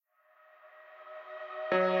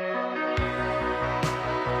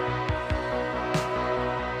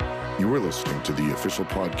You are listening to the official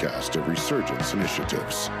podcast of Resurgence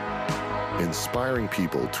Initiatives, inspiring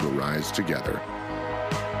people to arise together.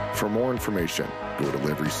 For more information, go to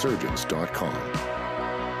liveresurgence.com.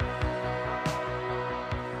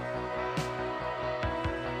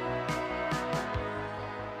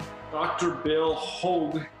 Dr. Bill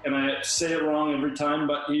Hogg, and I say it wrong every time,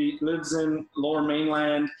 but he lives in Lower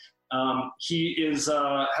Mainland. He has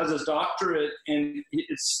his doctorate and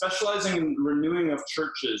is specializing in renewing of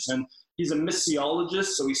churches. And he's a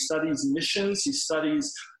missiologist, so he studies missions, he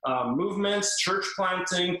studies movements, church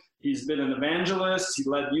planting. He's been an evangelist. He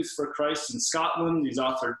led Youth for Christ in Scotland. He's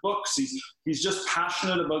authored books. He's just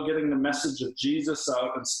passionate about getting the message of Jesus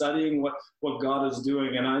out and studying what God is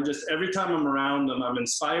doing. And every time I'm around him, I'm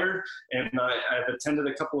inspired. And I've attended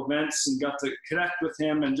a couple events and got to connect with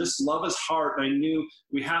him and just love his heart. I knew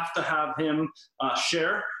we have to have him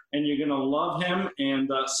share, and you're going to love him. And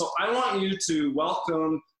so I want you to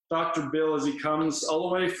welcome Dr. Bill as he comes all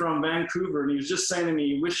the way from Vancouver. And he was just saying to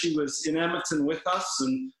me, he wished he was in Edmonton with us.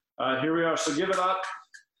 And here we are. So give it up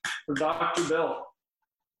for Dr. Bill.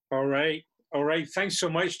 All right. Thanks so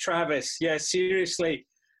much, Travis. Yeah, seriously,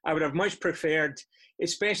 I would have much preferred,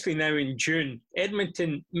 especially now in June,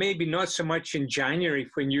 Edmonton, maybe not so much in January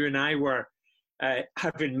when you and I were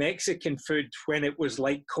having Mexican food when it was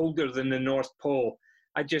like colder than the North Pole.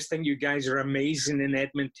 I just think you guys are amazing in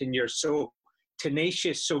Edmonton. You're so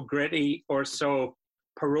tenacious, so gritty, or so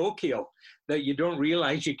parochial that you don't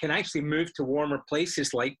realize you can actually move to warmer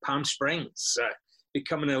places like Palm Springs,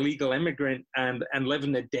 become an illegal immigrant and live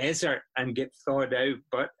in the desert and get thawed out.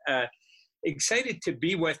 But excited to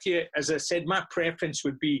be with you. As I said, my preference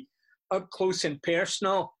would be up close and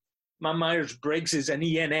personal. My Myers-Briggs is an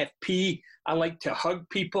ENFP. I like to hug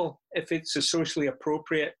people if it's a socially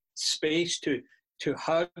appropriate space to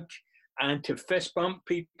hug and to fist bump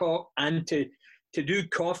people and to do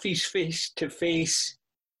coffees face to face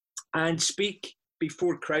and speak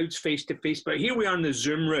before crowds face to face. But here we are in the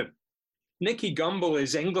Zoom room. Nicky Gumbel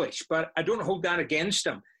is English, but I don't hold that against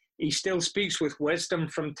him. He still speaks with wisdom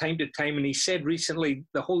from time to time. And he said recently,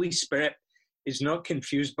 the Holy Spirit is not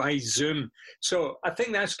confused by Zoom. So I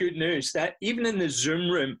think that's good news that even in the Zoom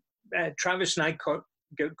room, Travis and I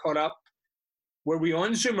got caught up. Were we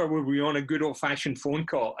on Zoom or were we on a good old fashioned phone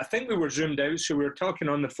call? I think we were zoomed out. So we were talking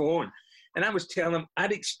on the phone. And I was telling him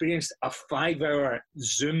I'd experienced a 5-hour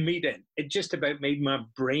Zoom meeting. It just about made my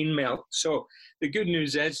brain melt. So the good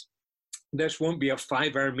news is this won't be a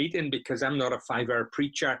 5-hour meeting because I'm not a 5-hour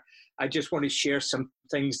preacher. I just want to share some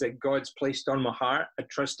things that God's placed on my heart. I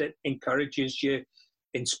trust it encourages you,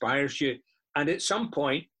 inspires you. And at some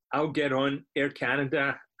point, I'll get on Air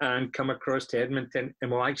Canada and come across to Edmonton,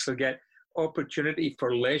 and we'll actually get opportunity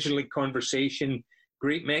for leisurely conversation,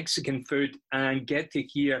 great Mexican food, and get to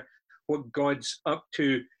hear what God's up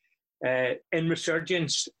to in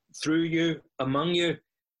Resurgence, through you, among you,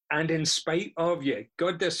 and in spite of you.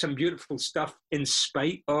 God does some beautiful stuff in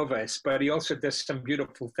spite of us, but he also does some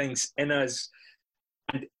beautiful things in us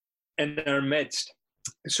and in our midst.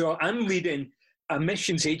 So I'm leading a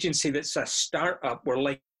missions agency that's a startup. We're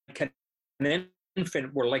like an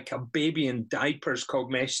infant. We're like a baby in diapers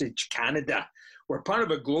called Message Canada. We're part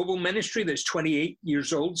of a global ministry that's 28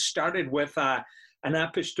 years old, started with an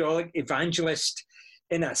apostolic evangelist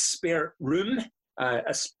in a spare room.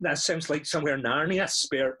 That sounds like somewhere in Narnia,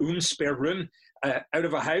 spare room, out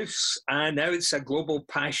of a house. And now it's a global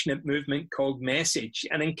passionate movement called Message.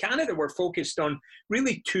 And in Canada, we're focused on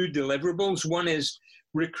really two deliverables. One is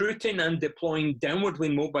recruiting and deploying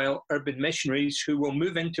downwardly mobile urban missionaries who will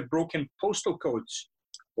move into broken postal codes.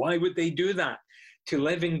 Why would they do that? To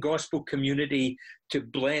live in gospel community, to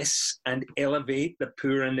bless and elevate the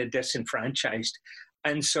poor and the disenfranchised.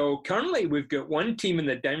 And so currently we've got one team in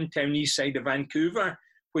the downtown east side of Vancouver,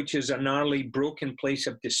 which is a gnarly, broken place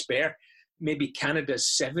of despair, maybe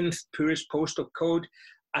Canada's 7th poorest postal code.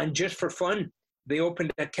 And just for fun, they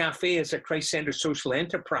opened a cafe as a Christ-centered social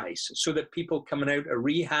enterprise so that people coming out of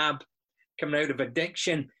rehab, coming out of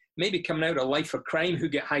addiction, maybe coming out of a life of crime who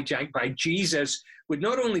get hijacked by Jesus would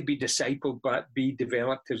not only be discipled, but be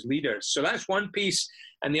developed as leaders. So that's one piece.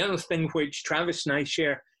 And the other thing which Travis and I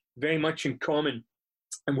share very much in common,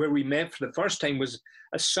 and where we met for the first time, was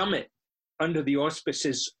a summit under the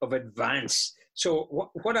auspices of Advance. So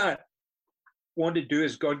what I want to do,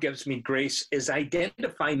 as God gives me grace, is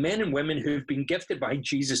identify men and women who've been gifted by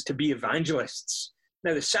Jesus to be evangelists.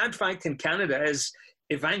 Now, the sad fact in Canada is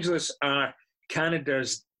evangelists are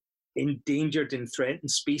Canada's endangered and threatened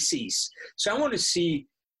species. So I want to see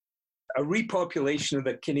a repopulation of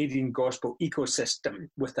the Canadian gospel ecosystem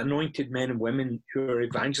with anointed men and women who are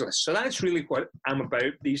evangelists. So that's really what I'm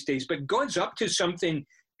about these days. But God's up to something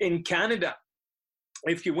in Canada,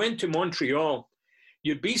 if you went to Montreal,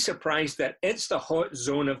 you'd be surprised that it's the hot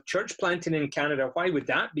zone of church planting in Canada. Why would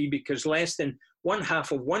that be? Because less than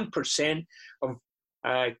 0.5% of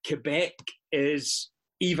Quebec is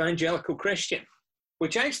evangelical Christian,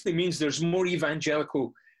 which actually means there's more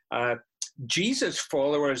evangelical Jesus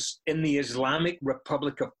followers in the Islamic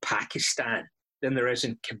Republic of Pakistan than there is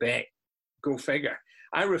in Quebec. Go figure.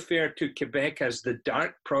 I refer to Quebec as the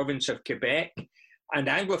dark province of Quebec, and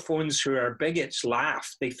Anglophones who are bigots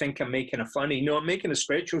laugh. They think I'm making a funny. No, I'm making a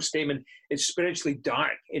spiritual statement. It's spiritually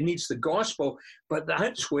dark. It needs the gospel, but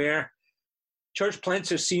that's where church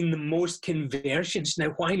plants are seeing the most conversions.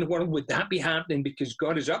 Now, why in the world would that be happening? Because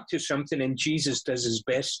God is up to something and Jesus does his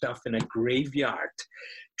best stuff in a graveyard.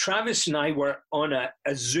 Travis and I were on a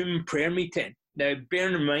Zoom prayer meeting. Now,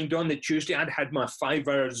 bearing in mind, on the Tuesday, I'd had my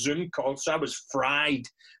 5-hour Zoom call, so I was fried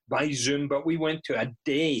by Zoom, but we went to a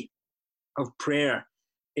day of prayer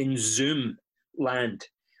in Zoom land.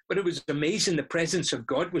 But it was amazing. The presence of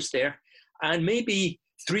God was there. And maybe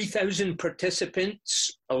 3,000 participants,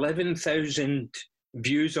 11,000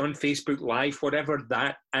 views on Facebook Live, whatever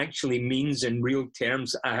that actually means in real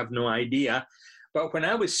terms, I have no idea. But when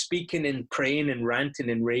I was speaking and praying and ranting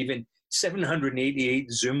and raving,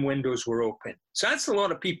 788 Zoom windows were open. So that's a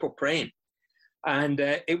lot of people praying. And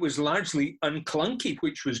it was largely unclunky,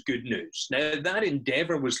 which was good news. Now, that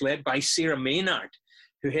endeavor was led by Sarah Maynard,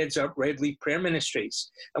 who heads up Red Leaf Prayer Ministries.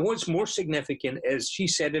 And what's more significant is she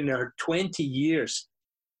said in her 20 years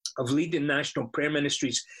of leading national prayer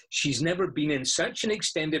ministries, she's never been in such an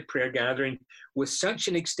extended prayer gathering with such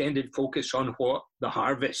an extended focus on what? The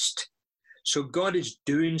harvest. So God is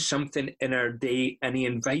doing something in our day, and he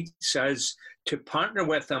invites us to partner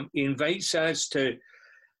with him. He invites us to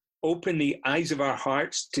open the eyes of our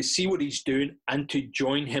hearts to see what he's doing and to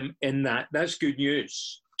join him in that. That's good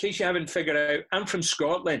news. In case you haven't figured out, I'm from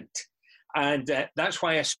Scotland, and that's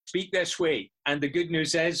why I speak this way. And the good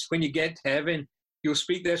news is when you get to heaven, you'll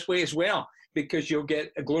speak this way as well, because you'll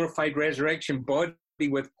get a glorified resurrection body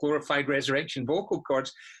with glorified resurrection vocal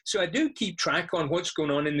cords. So I do keep track on what's going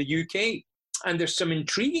on in the UK. And there's some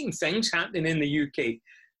intriguing things happening in the UK.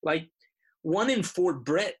 Like 1 in 4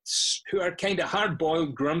 Brits who are kind of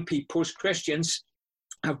hard-boiled, grumpy post-Christians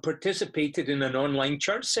have participated in an online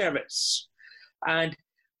church service. And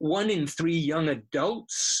 1 in 3 young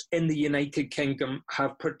adults in the United Kingdom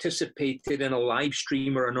have participated in a live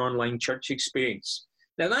stream or an online church experience.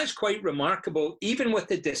 Now, that's quite remarkable, even with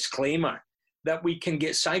the disclaimer that we can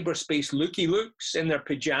get cyberspace looky-looks in their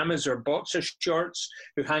pajamas or boxer shorts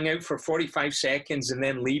who hang out for 45 seconds and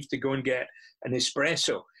then leave to go and get an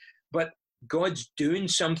espresso. But God's doing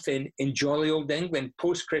something in jolly old England,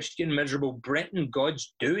 post-Christian, miserable Britain.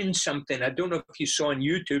 God's doing something. I don't know if you saw on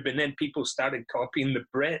YouTube, and then people started copying the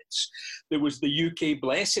Brits. There was the UK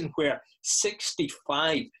Blessing where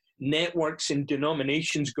 65 networks and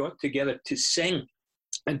denominations got together to sing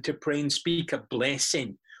and to pray and speak a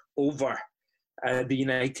blessing over the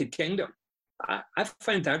United Kingdom. I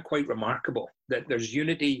found that quite remarkable, that there's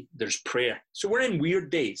unity, there's prayer. So we're in weird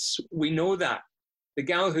days. We know that. The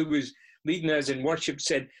gal who was leading us in worship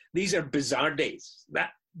said, these are bizarre days.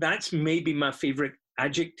 That's maybe my favorite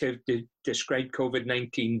adjective to describe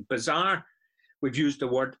COVID-19. Bizarre. We've used the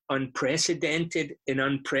word unprecedented in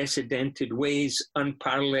unprecedented ways,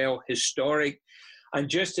 unparalleled, historic. And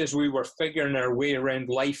just as we were figuring our way around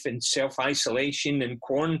life in self-isolation and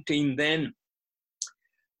quarantine, then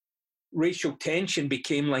racial tension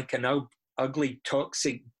became like an ugly,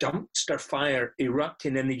 toxic dumpster fire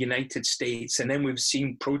erupting in the United States. And then we've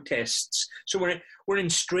seen protests. So we're in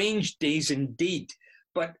strange days indeed.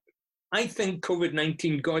 But I think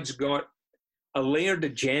COVID-19, God's got a layered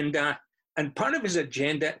agenda. And part of his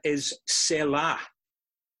agenda is Selah,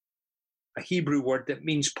 a Hebrew word that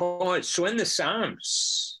means pause. So in the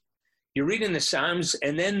Psalms, you're reading the Psalms,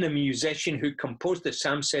 and then the musician who composed the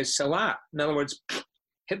Psalm says Selah. In other words,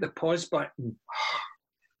 hit the pause button.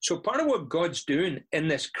 So part of what God's doing in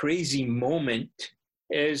this crazy moment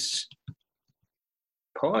is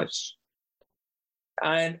pause.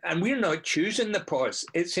 And we're not choosing the pause.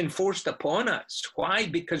 It's enforced upon us. Why?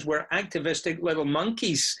 Because we're activistic little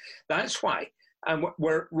monkeys. That's why. And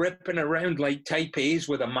we're ripping around like type A's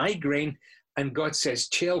with a migraine. And God says,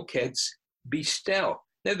 chill, kids, be still.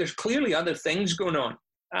 Now, there's clearly other things going on.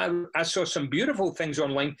 I saw some beautiful things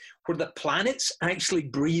online where the planets actually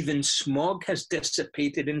breathe and smog has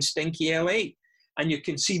dissipated in stinky LA. And you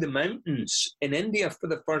can see the mountains in India for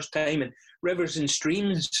the first time, and rivers and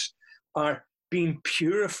streams are being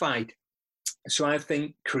purified. So I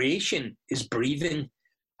think creation is breathing,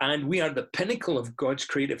 and we are the pinnacle of God's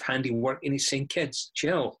creative handiwork. And he's saying, kids,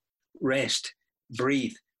 chill, rest,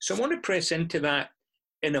 breathe. So I want to press into that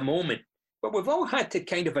in a moment. But we've all had to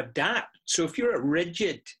kind of adapt. So if you're a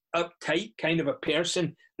rigid, uptight kind of a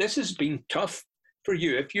person, this has been tough for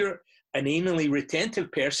you. If you're an anally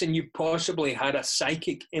retentive person, you possibly had a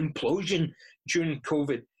psychic implosion during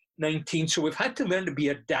COVID-19. So we've had to learn to be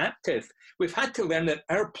adaptive. We've had to learn that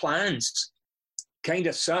our plans kind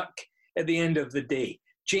of suck at the end of the day.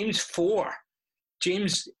 James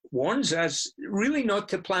warns us really not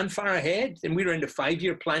to plan far ahead. And we were into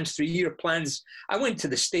 5-year plans, 3-year plans. I went to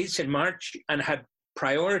the States in March and had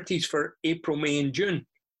priorities for April, May, and June,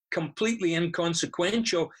 completely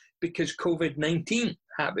inconsequential because COVID-19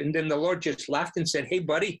 happened. And the Lord just laughed and said, hey,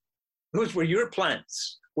 buddy, those were your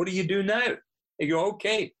plans. What do you do now? And you go,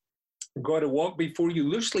 okay, I've got to walk before you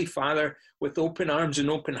loosely, Father, with open arms and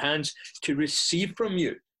open hands to receive from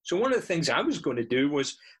you. So one of the things I was going to do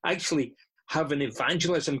was actually have an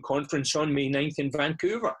evangelism conference on May 9th in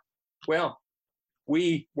Vancouver. Well,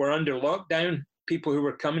 we were under lockdown. People who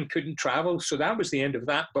were coming couldn't travel. So that was the end of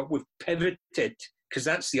that. But we've pivoted, because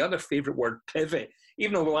that's the other favorite word, pivot.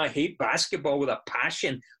 Even though I hate basketball with a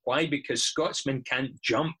passion. Why? Because Scotsmen can't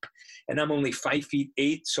jump. And I'm only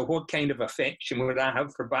 5'8". So what kind of affection would I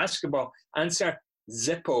have for basketball? Answer,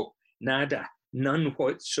 zippo, nada, none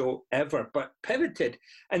whatsoever. But pivoted.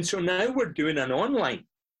 And so now we're doing an online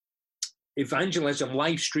evangelism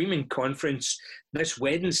live streaming conference this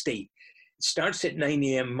Wednesday. It starts at 9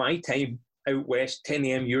 a.m. my time out west, 10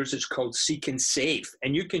 a.m. yours. It's called Seek and Save.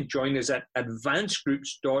 And you can join us at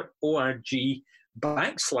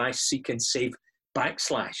advancedgroups.org/Seek and Save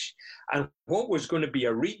 /. And what was going to be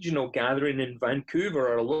a regional gathering in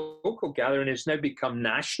Vancouver or a local gathering has now become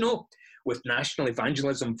national, with national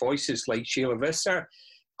evangelism voices like Sheila Visser,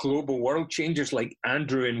 global world changers like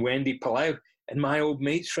Andrew and Wendy Palau, and my old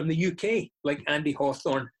mates from the UK, like Andy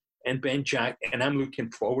Hawthorne and Ben Jack, and I'm looking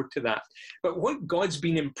forward to that. But what God's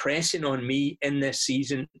been impressing on me in this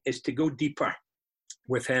season is to go deeper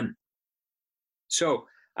with him. So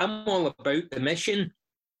I'm all about the mission.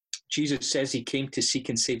 Jesus says he came to seek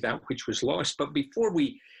and save that which was lost. But before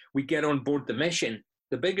we get on board the mission,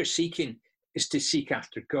 the bigger seeking is to seek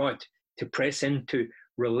after God, to press into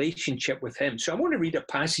relationship with him. So I want to read a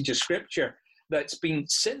passage of scripture that's been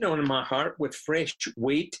sitting on my heart with fresh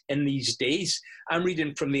weight in these days. I'm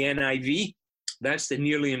reading from the NIV. That's the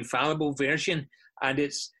nearly infallible version. And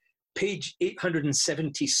it's page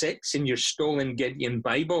 876 in your stolen Gideon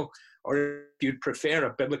Bible. Or if you'd prefer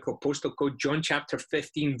a biblical postal code, John chapter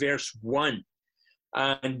 15, verse 1.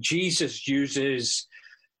 And Jesus uses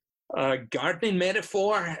a gardening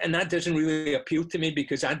metaphor, and that doesn't really appeal to me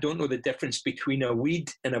because I don't know the difference between a weed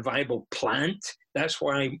and a viable plant. That's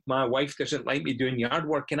why my wife doesn't like me doing yard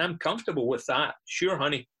work, and I'm comfortable with that. Sure,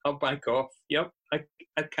 honey, I'll back off. Yep, I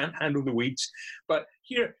can't handle the weeds. But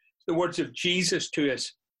here, the words of Jesus to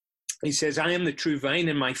us. He says, I am the true vine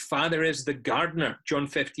and my Father is the gardener. John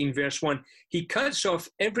 15, verse 1. He cuts off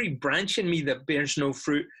every branch in me that bears no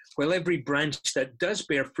fruit, while every branch that does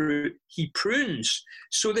bear fruit, he prunes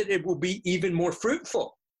so that it will be even more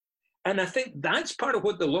fruitful. And I think that's part of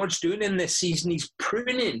what the Lord's doing in this season. He's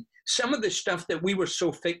pruning some of the stuff that we were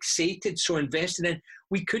so fixated, so invested in,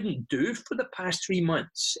 we couldn't do for the past 3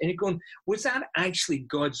 months. And you're going, was that actually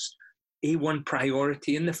God's A1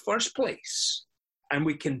 priority in the first place? And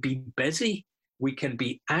we can be busy, we can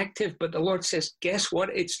be active, but the Lord says, guess what?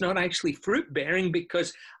 It's not actually fruit-bearing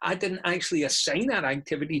because I didn't actually assign that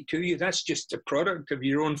activity to you. That's just a product of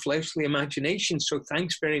your own fleshly imagination. So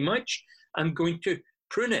thanks very much. I'm going to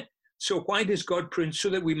prune it. So why does God prune? So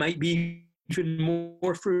that we might be even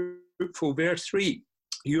more fruitful. Verse 3,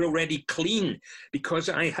 you're already clean because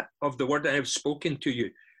of the word I have spoken to you.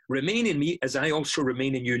 Remain in me as I also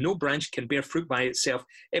remain in you. No branch can bear fruit by itself.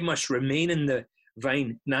 It must remain in the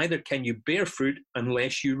vine. Neither can you bear fruit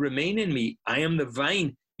unless you remain in me. I am the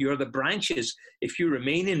vine, you are the branches. If you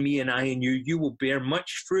remain in me and I in you, you will bear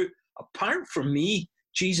much fruit. Apart from me,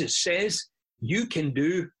 Jesus says, you can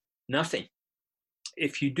do nothing.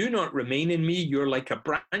 If you do not remain in me, you're like a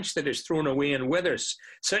branch that is thrown away and withers.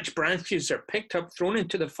 Such branches are picked up, thrown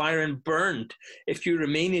into the fire and burned. If you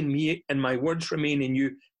remain in me and my words remain in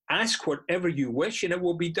you, ask whatever you wish and it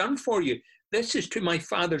will be done for you. This is to my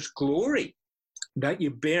Father's glory, that you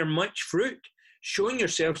bear much fruit, showing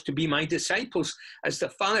yourselves to be my disciples. As the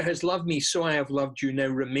Father has loved me, so I have loved you. Now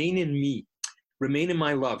remain in me, remain in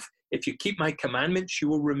my love. If you keep my commandments, you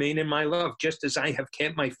will remain in my love, just as I have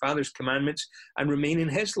kept my Father's commandments and remain in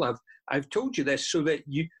his love. I've told you this so that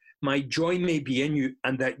my joy may be in you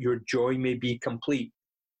and that your joy may be complete.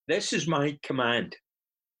 This is my command.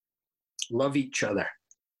 Love each other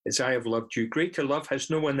as I have loved you. Greater love has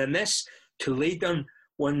no one than this, to lay down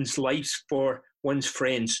one's life for one's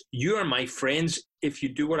friends. You are my friends if you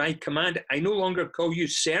do what I command. I no longer call you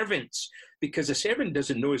servants, because a servant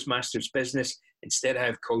doesn't know his master's business. Instead, I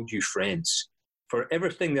have called you friends. For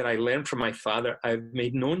everything that I learned from my Father, I have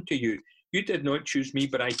made known to you. You did not choose me,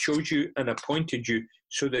 but I chose you and appointed you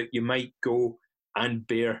so that you might go and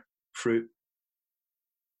bear fruit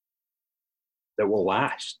that will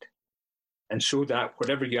last. And so that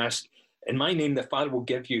whatever you ask in my name, the Father will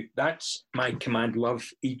give you. That's my command, love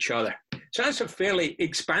each other. So that's a fairly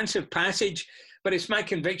expansive passage, but it's my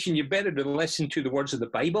conviction you better to listen to the words of the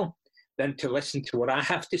Bible than to listen to what I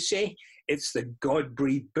have to say. It's the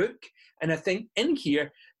God-breathed book. And I think in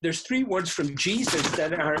here, there's 3 words from Jesus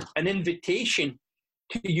that are an invitation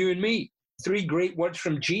to you and me. 3 great words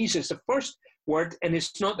from Jesus. The first word, and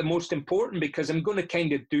it's not the most important because I'm going to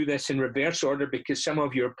kind of do this in reverse order because some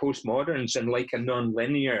of you are postmoderns and like a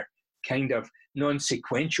non-linear kind of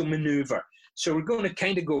non-sequential maneuver. So we're going to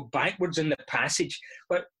kind of go backwards in the passage.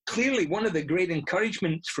 But clearly one of the great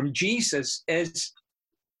encouragements from Jesus is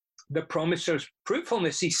the promise of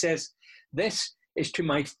fruitfulness. He says, this is to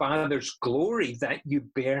my Father's glory that you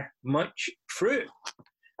bear much fruit.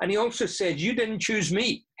 And he also said, you didn't choose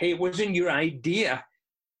me. Hey, it wasn't your idea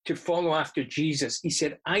to follow after Jesus. He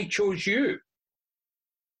said, I chose you.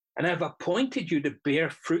 And I've appointed you to bear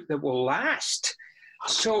fruit that will last.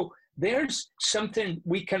 So there's something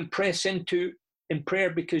we can press into in prayer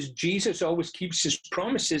because Jesus always keeps his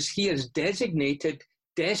promises. He has designated,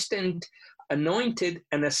 destined, anointed,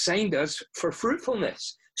 and assigned us for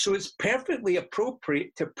fruitfulness. So it's perfectly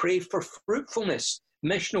appropriate to pray for fruitfulness,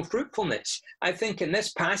 missional fruitfulness. I think in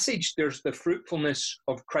this passage, there's the fruitfulness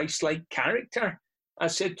of Christ-like character. I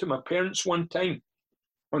said to my parents one time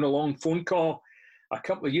on a long phone call a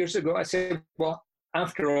couple of years ago, I said, well,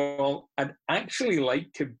 after all, I'd actually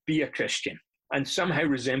like to be a Christian and somehow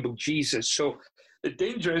resemble Jesus. So the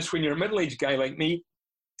danger is when you're a middle-aged guy like me,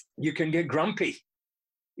 you can get grumpy.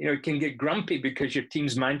 You can get grumpy because your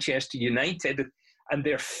team's Manchester United and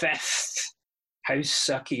they're 5th. How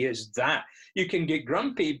sucky is that? You can get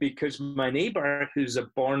grumpy because my neighbor, who's a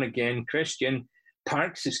born-again Christian,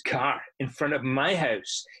 parks his car in front of my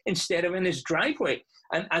house instead of in his driveway.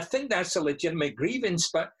 And I think that's a legitimate grievance,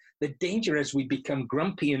 but the danger is we become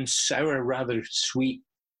grumpy and sour rather than sweet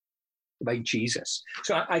like Jesus.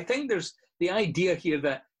 So I think there's the idea here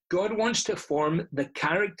that God wants to form the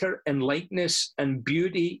character and likeness and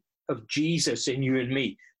beauty of Jesus in you and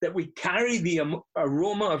me, that we carry the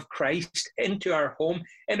aroma of Christ into our home,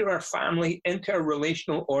 into our family, into our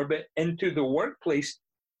relational orbit, into the workplace.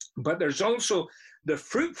 But there's also the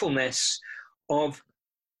fruitfulness of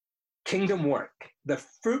kingdom work, the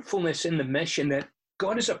fruitfulness in the mission that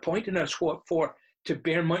God has appointed us for to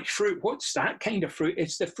bear much fruit. What's that kind of fruit?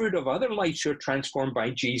 It's the fruit of other lives who are transformed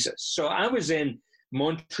by Jesus. So I was in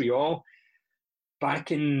Montreal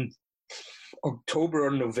back in October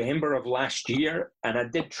or November of last year, and I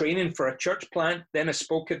did training for a church plant. Then I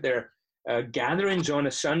spoke at their gatherings on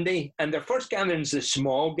a Sunday, and their first gathering is the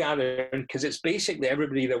small gathering because it's basically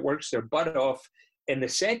everybody that works their butt off in the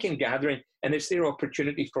second gathering, and it's their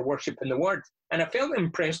opportunity for worship in the Word. And I felt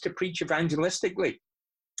impressed to preach evangelistically,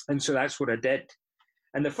 and so that's what I did.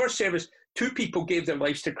 And the first service, 2 people gave their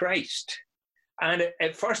lives to Christ. And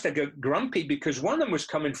at first I got grumpy because one of them was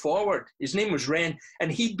coming forward. His name was Ren,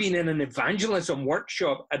 and he'd been in an evangelism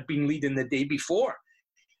workshop I'd been leading the day before.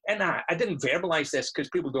 And I didn't verbalize this because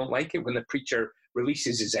people don't like it when the preacher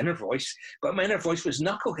releases his inner voice. But my inner voice was,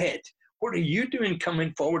 knucklehead, what are you doing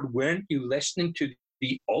coming forward? Weren't you listening to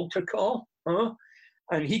the altar call? Huh?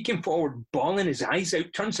 And he came forward bawling his eyes out.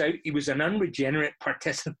 Turns out he was an unregenerate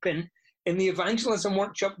participant in the evangelism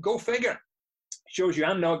workshop. Go figure. Shows you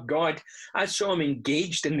I'm not God. I saw him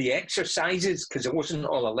engaged in the exercises because it wasn't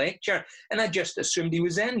all a lecture, and I just assumed he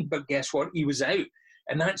was in, but guess what? He was out.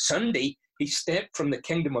 And that Sunday, he stepped from the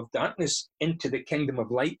kingdom of darkness into the kingdom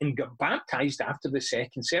of light and got baptized after the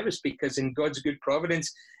second service because in God's good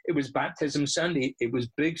providence, it was baptism Sunday. It was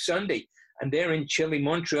Big Sunday. And there in chilly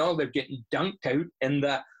Montreal, they're getting dunked out in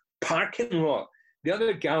the parking lot. The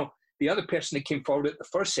other person that came forward at the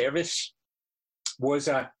first service was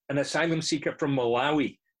an asylum seeker from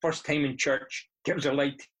Malawi, first time in church, gives her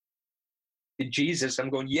life to Jesus. I'm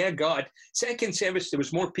going, yeah, God. Second service, there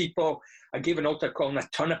was more people. I gave an altar call and a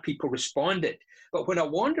ton of people responded. But when I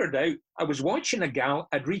wandered out, I was watching a gal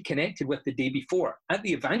I'd reconnected with the day before. At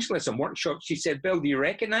the evangelism workshop, she said, Bill, do you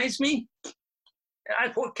recognize me?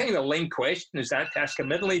 What kind of lame question is that to ask a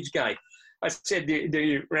middle-aged guy? I said, do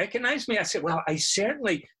you recognize me? I said, well,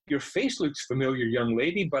 your face looks familiar, young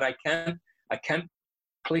lady, but I can't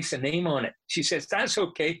place a name on it. She says, that's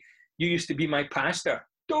okay. You used to be my pastor.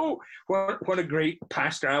 What a great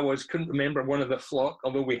pastor I was. Couldn't remember one of the flock,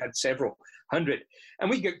 although we had several hundred. And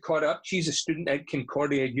we got caught up. She's a student at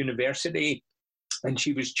Concordia University, and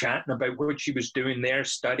she was chatting about what she was doing there,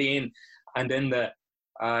 studying, and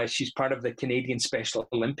she's part of the Canadian Special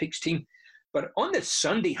Olympics team. But on this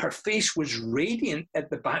Sunday, her face was radiant at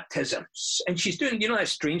the baptisms. And she's doing, that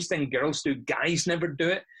strange thing girls do, guys never do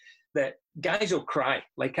it, that guys will cry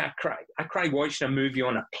like I cry. I cry watching a movie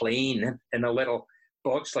on a plane in a little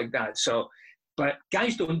box like that. But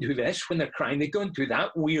guys don't do this when they're crying. They don't do that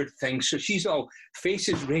weird thing. So she's all, face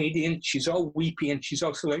is radiant, she's all weepy, and she's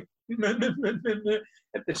also like, at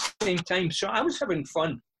the same time. So I was having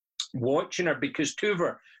fun watching her because two of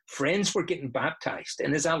her friends were getting baptized.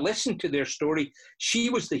 And as I listened to their story, she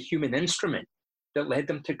was the human instrument that led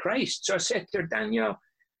them to Christ. So I said to her, Danielle,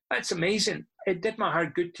 that's amazing. It did my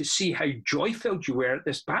heart good to see how joy-filled you were at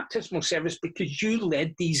this baptismal service because you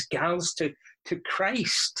led these gals to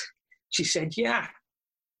Christ. She said, yeah.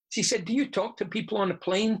 She said, do you talk to people on a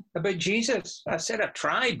plane about Jesus? I said, I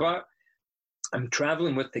try, but I'm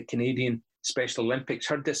traveling with the Canadian Special Olympics.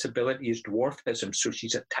 Her disability is dwarfism, so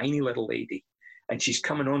she's a tiny little lady. And she's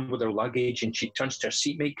coming on with her luggage, and she turns to her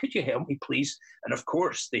seatmate, could you help me, please? And of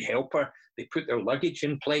course, they help her. They put their luggage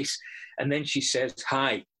in place. And then she says,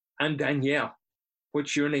 hi, I'm Danielle.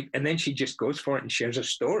 What's your name? And then she just goes for it and shares a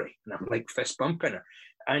story. And I'm like fist bumping her.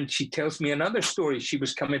 And she tells me another story. She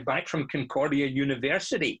was coming back from Concordia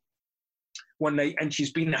University one night, and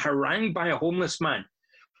she's been harangued by a homeless man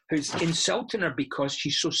who's insulting her because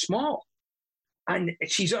she's so small. And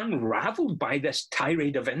she's unraveled by this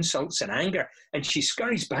tirade of insults and anger. And she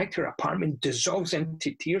scurries back to her apartment, dissolves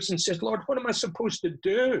into tears and says, Lord, what am I supposed to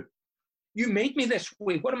do? You made me this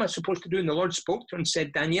way. What am I supposed to do? And the Lord spoke to her and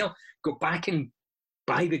said, Danielle, go back and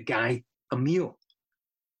buy the guy a meal.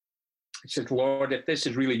 She said, Lord, if this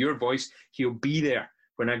is really your voice, he'll be there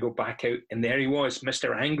when I go back out. And there he was,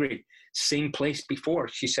 Mr. Angry, same place before.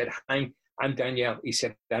 She said, I'm Danielle. He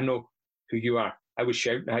said, I know who you are. I was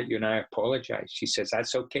shouting at you and I apologize. She says,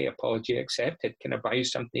 that's okay. Apology accepted. Can I buy you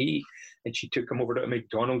something to eat? And she took him over to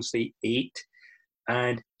McDonald's. They ate,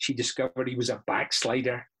 and she discovered he was a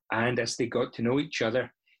backslider. And as they got to know each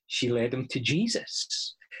other, she led him to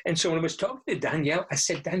Jesus. And so when I was talking to Danielle, I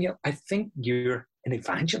said, Danielle, I think you're an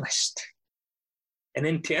evangelist. And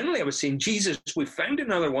internally I was saying, Jesus, we found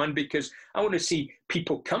another one because I want to see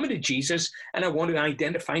people coming to Jesus and I want to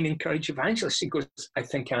identify and encourage evangelists. He goes, I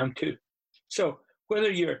think I am too. So whether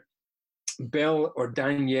you're Bill or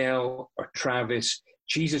Danielle or Travis,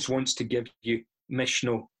 Jesus wants to give you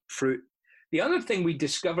missional fruit. The other thing we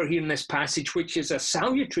discover here in this passage, which is a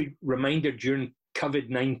salutary reminder during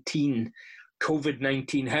COVID-19,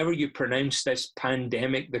 however you pronounce this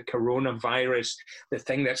pandemic, the coronavirus, the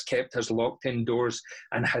thing that's kept us locked indoors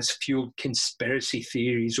and has fueled conspiracy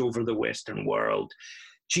theories over the Western world.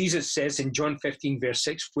 Jesus says in John 15, verse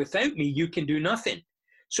 6, without me, you can do nothing.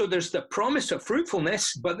 So there's the promise of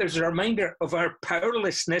fruitfulness, but there's a reminder of our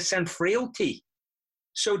powerlessness and frailty.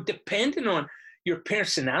 So depending on your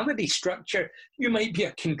personality structure, you might be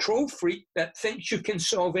a control freak that thinks you can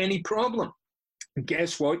solve any problem. And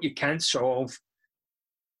guess what? You can't solve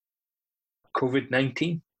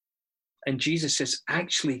COVID-19. And Jesus says,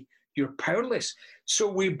 actually, you're powerless. So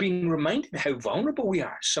we've been reminded how vulnerable we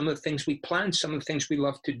are. Some of the things we plan, some of the things we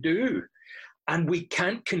love to do. And we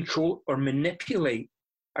can't control or manipulate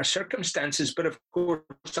our circumstances. But of course,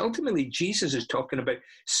 ultimately, Jesus is talking about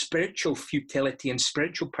spiritual futility and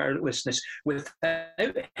spiritual powerlessness.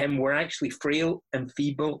 Without him, we're actually frail and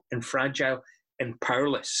feeble and fragile and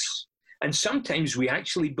powerless. And sometimes we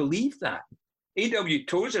actually believe that. A.W.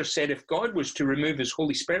 Tozer said if God was to remove his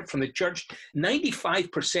Holy Spirit from the church,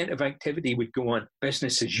 95% of activity would go on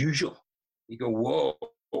business as usual. You go, whoa.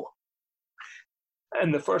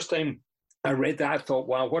 And the first time I read that, I thought,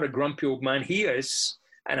 wow, what a grumpy old man he is.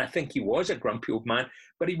 And I think he was a grumpy old man,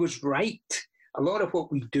 but he was right. A lot of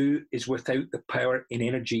what we do is without the power and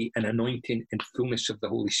energy and anointing and fullness of the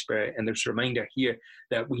Holy Spirit. And there's a reminder here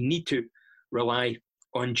that we need to rely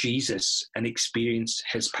on Jesus and experience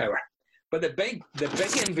his power. But the big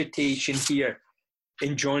invitation here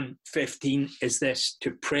in John 15 is this,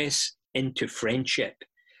 to press into friendship.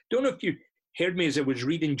 Don't know if you heard me as I was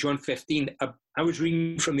reading John 15. I was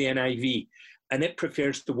reading from the NIV, and it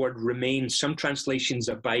prefers the word remain. Some translations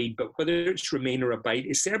abide, but whether it's remain or abide,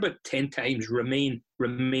 it's there about 10 times. Remain,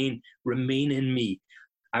 remain, remain in me.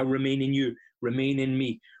 I remain in you. Remain in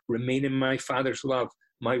me. Remain in my Father's love.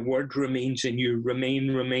 My word remains in you.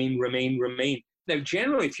 Remain, remain, remain, remain. Now,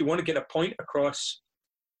 generally, if you want to get a point across,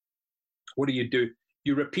 what do?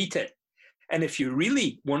 You repeat it. And if you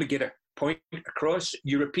really want to get a point across,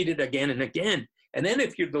 you repeat it again and again. And then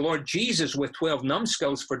if you're the Lord Jesus with 12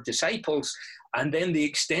 numbskulls for disciples, and then the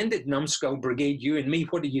extended numbskull brigade, you and me,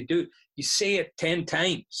 what do? You say it 10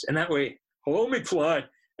 times. And that way, hello, McFly,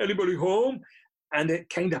 anybody home? And it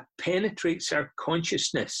kind of penetrates our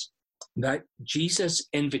consciousness that Jesus'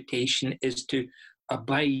 invitation is to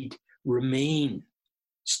abide, remain,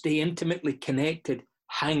 stay intimately connected,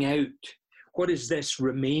 hang out. What is this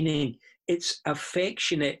remaining? It's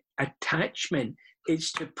affectionate attachment.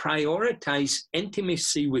 It's to prioritize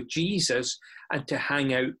intimacy with Jesus and to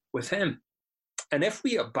hang out with him. And if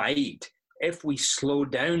we abide, if we slow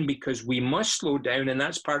down, because we must slow down, and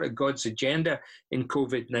that's part of God's agenda in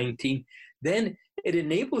COVID-19, then it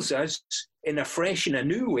enables us in a fresh and a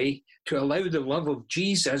new way to allow the love of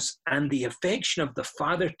Jesus and the affection of the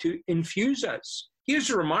Father to infuse us. Here's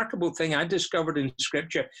a remarkable thing I discovered in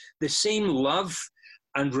Scripture. The same love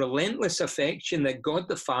and relentless affection that God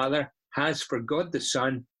the Father has for God the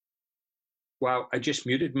Son. Wow, I just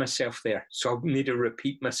muted myself there, so I'll need to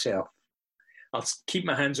repeat myself. I'll keep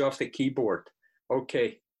my hands off the keyboard.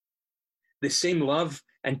 Okay. The same love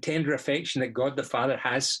and tender affection that God the Father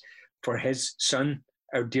has for his Son,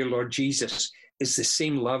 our dear Lord Jesus, is the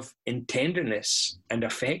same love and tenderness and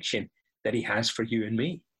affection that he has for you and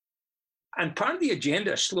me. And part of the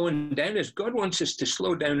agenda of slowing down is God wants us to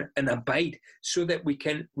slow down and abide so that we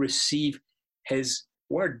can receive his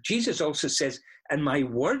word. Jesus also says, and my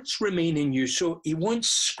words remain in you. So he wants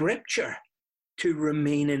Scripture to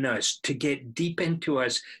remain in us, to get deep into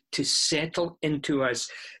us, to settle into us,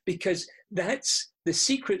 because that's the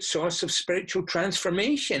secret sauce of spiritual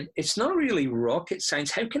transformation. It's not really rocket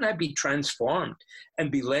science. How can I be transformed and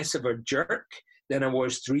be less of a jerk than I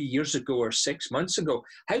was 3 years ago or 6 months ago?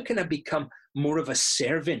 How can I become more of a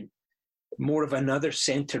servant, more of another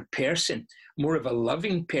centered person, more of a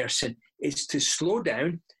loving person? It's to slow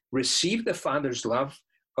down, receive the Father's love,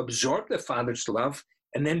 absorb the Father's love,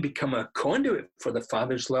 and then become a conduit for the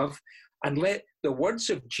Father's love, and let the words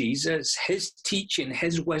of Jesus, his teaching,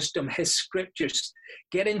 his wisdom, his scriptures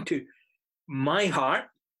get into my heart,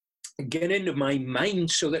 get into my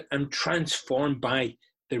mind, so that I'm transformed by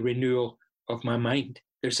the renewal of my mind.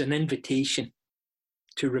 There's an invitation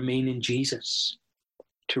to remain in Jesus,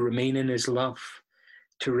 to remain in his love,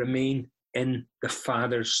 to remain in the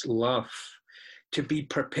Father's love, to be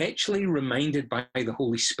perpetually reminded by the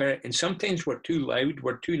Holy Spirit. And sometimes we're too loud,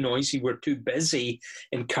 we're too noisy, we're too busy.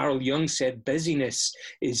 And Carl Jung said busyness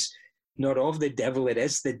is not of the devil, it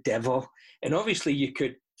is the devil. And obviously you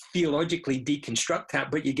could theologically deconstruct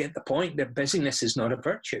that, but you get the point that busyness is not a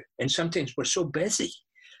virtue. And sometimes we're so busy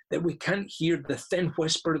that we can't hear the thin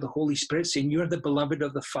whisper of the Holy Spirit saying, you're the beloved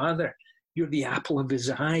of the Father. You're the apple of his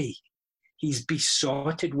eye. He's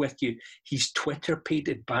besotted with you. He's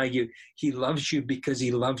twitterpated by you. He loves you because he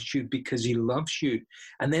loves you because he loves you.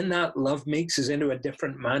 And then that love makes us into a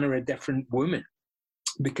different man or a different woman,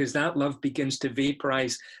 because that love begins to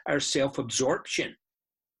vaporize our self-absorption.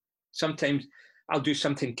 Sometimes I'll do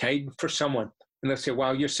something kind for someone and they'll say,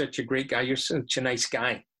 wow, you're such a great guy. You're such a nice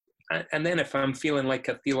guy. And then if I'm feeling like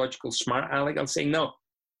a theological smart aleck, I'll say, no,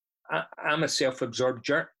 I'm a self-absorbed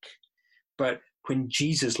jerk. But when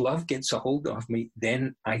Jesus' love gets a hold of me,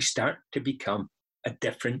 then I start to become a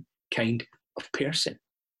different kind of person.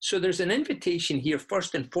 So there's an invitation here,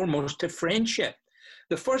 first and foremost, to friendship.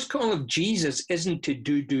 The first call of Jesus isn't to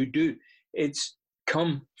do. It's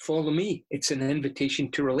come, follow me. It's an invitation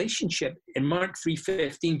to relationship. In Mark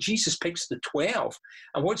 3:15, Jesus picks the 12.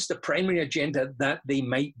 And what's the primary agenda? That they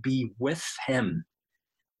might be with him.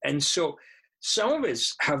 And so some of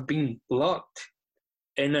us have been locked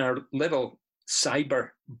in our little cyber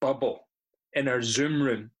bubble, in our Zoom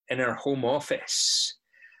room, in our home office.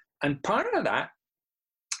 And part of that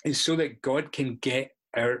is so that God can get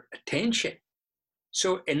our attention.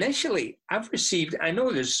 So initially, I've received, I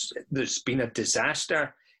know there's been a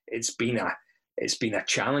disaster. It's been a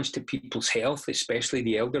challenge to people's health, especially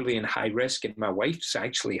the elderly and high risk. And my wife's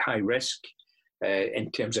actually high risk in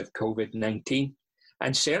terms of COVID-19.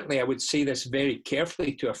 And certainly I would say this very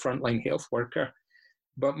carefully to a frontline health worker.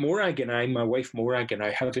 But Morag and I, my wife Morag and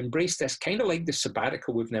I, have embraced this kind of like the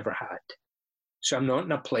sabbatical we've never had. So I'm not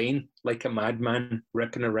in a plane like a madman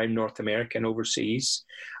ripping around North America and overseas.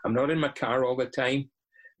 I'm not in my car all the time.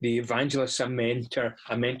 The evangelists I mentor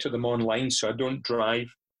them online, so I don't drive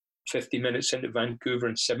 50 minutes into Vancouver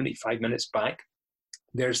and 75 minutes back.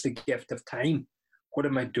 There's the gift of time. What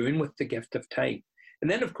am I doing with the gift of time?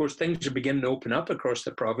 And then, of course, things are beginning to open up across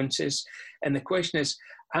the provinces. And the question is,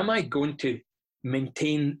 am I going to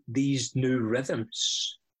maintain these new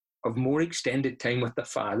rhythms of more extended time with the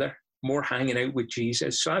Father, more hanging out with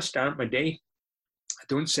Jesus? So I start my day. I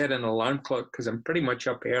don't set an alarm clock because I'm pretty much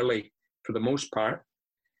up early for the most part,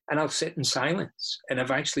 and I'll sit in silence. And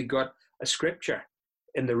I've actually got a scripture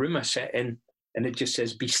in the room I sit in, and it just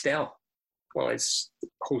says, be still. Well, the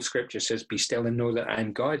whole scripture says, be still and know that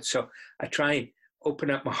I'm God. So I try and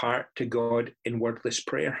open up my heart to God in wordless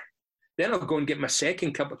prayer. Then I'll go and get my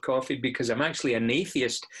second cup of coffee, because I'm actually an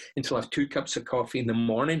atheist until I have 2 cups of coffee in the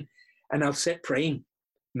morning. And I'll sit praying,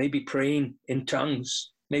 maybe praying in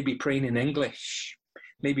tongues, maybe praying in English,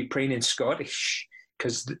 maybe praying in Scottish,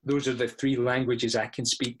 because those are the 3 languages I can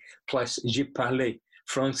speak, plus je parle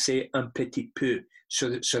français un petit peu.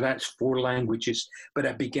 So that's 4 languages. But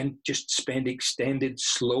I begin just to spend extended,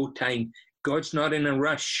 slow time. God's not in a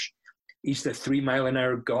rush. He's the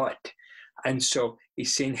 3-mile-an-hour God. And so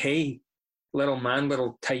he's saying, hey, little man,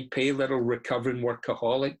 little type A, little recovering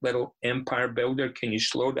workaholic, little empire builder, can you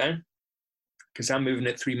slow down? Because I'm moving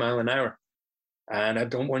at 3 miles an hour. And I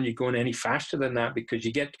don't want you going any faster than that, because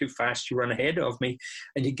you get too fast, you run ahead of me.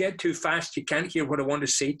 And you get too fast, you can't hear what I want to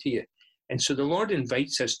say to you. And so the Lord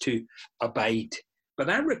invites us to abide. But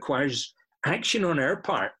that requires action on our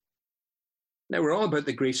part. Now, we're all about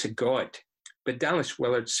the grace of God. But Dallas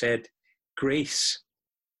Willard said, grace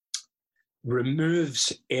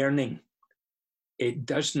removes earning. It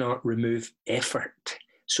does not remove effort.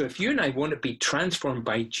 So if you and I want to be transformed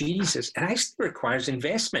by Jesus, it actually requires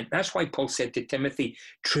investment. That's why Paul said to Timothy,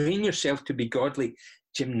 train yourself to be godly,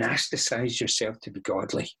 gymnasticize yourself to be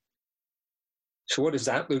godly. So what does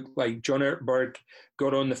that look like? John Ortberg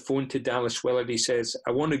got on the phone to Dallas Willard. He says,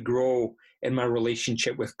 I want to grow in my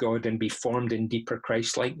relationship with God and be formed in deeper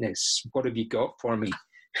Christ-likeness. What have you got for me?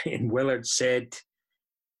 And Willard said,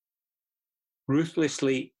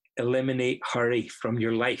 ruthlessly eliminate hurry from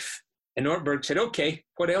your life. And Ortberg said, okay,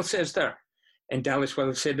 what else is there? And Dallas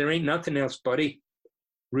Willard said, there ain't nothing else, buddy.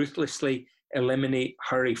 Ruthlessly eliminate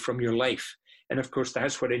hurry from your life. And of course,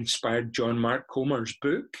 that's what inspired John Mark Comer's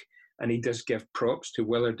book. And he does give props to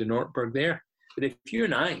Willard and Ortberg there. But if you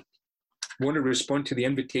and I want to respond to the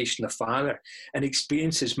invitation of the Father and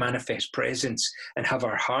experience his manifest presence and have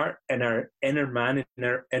our heart and our inner man and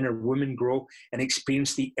our inner woman grow and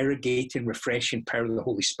experience the irrigating, refreshing power of the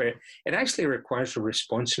Holy Spirit, it actually requires a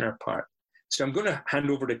response on our part. So I'm going to hand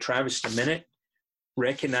over to Travis in a minute,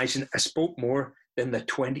 recognizing I spoke more than the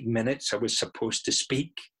 20 minutes I was supposed to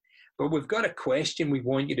speak. But we've got a question we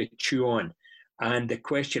want you to chew on, and the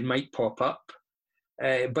question might pop up.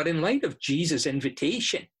 But in light of Jesus'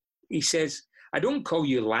 invitation, he says, I don't call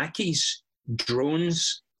you lackeys,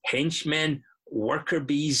 drones, henchmen, worker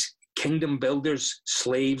bees, kingdom builders,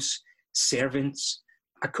 slaves, servants.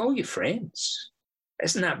 I call you friends.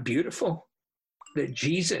 Isn't that beautiful? That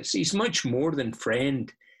Jesus, he's much more than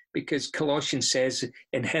friend, because Colossians says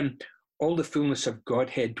in him, all the fullness of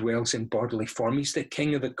Godhead dwells in bodily form. He's the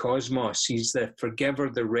king of the cosmos. He's the forgiver,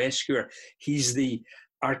 the rescuer. He's the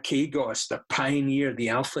archegos, the pioneer, the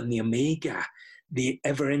alpha and the omega, the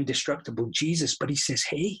ever indestructible Jesus. But he says,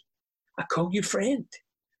 hey, I call you friend.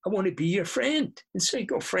 I want to be your friend. And so you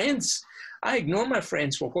go, friends. I ignore my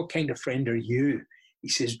friends. Well, what kind of friend are you? He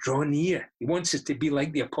says, draw near. He wants us to be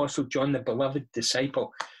like the Apostle John, the beloved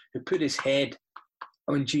disciple, who put his head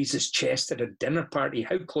on Jesus' chest at a dinner party.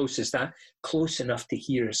 How close is that? Close enough to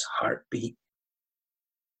hear his heartbeat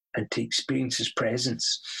and to experience his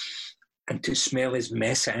presence and to smell his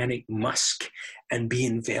messianic musk and be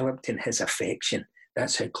enveloped in his affection.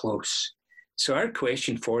 That's how close. So our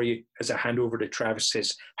question for you, as I hand over to Travis,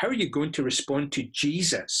 is how are you going to respond to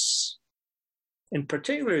Jesus, in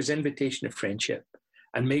particular his invitation of friendship,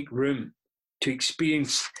 and make room to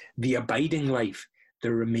experience the abiding life,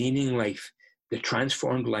 the remaining life, the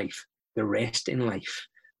transformed life, the resting life,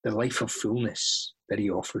 the life of fullness that he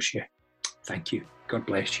offers you. Thank you. God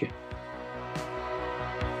bless you.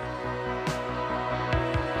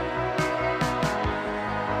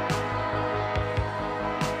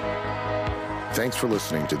 Thanks for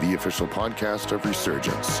listening to the official podcast of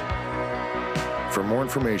Resurgence. For more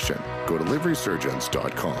information, go to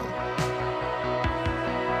liveresurgence.com.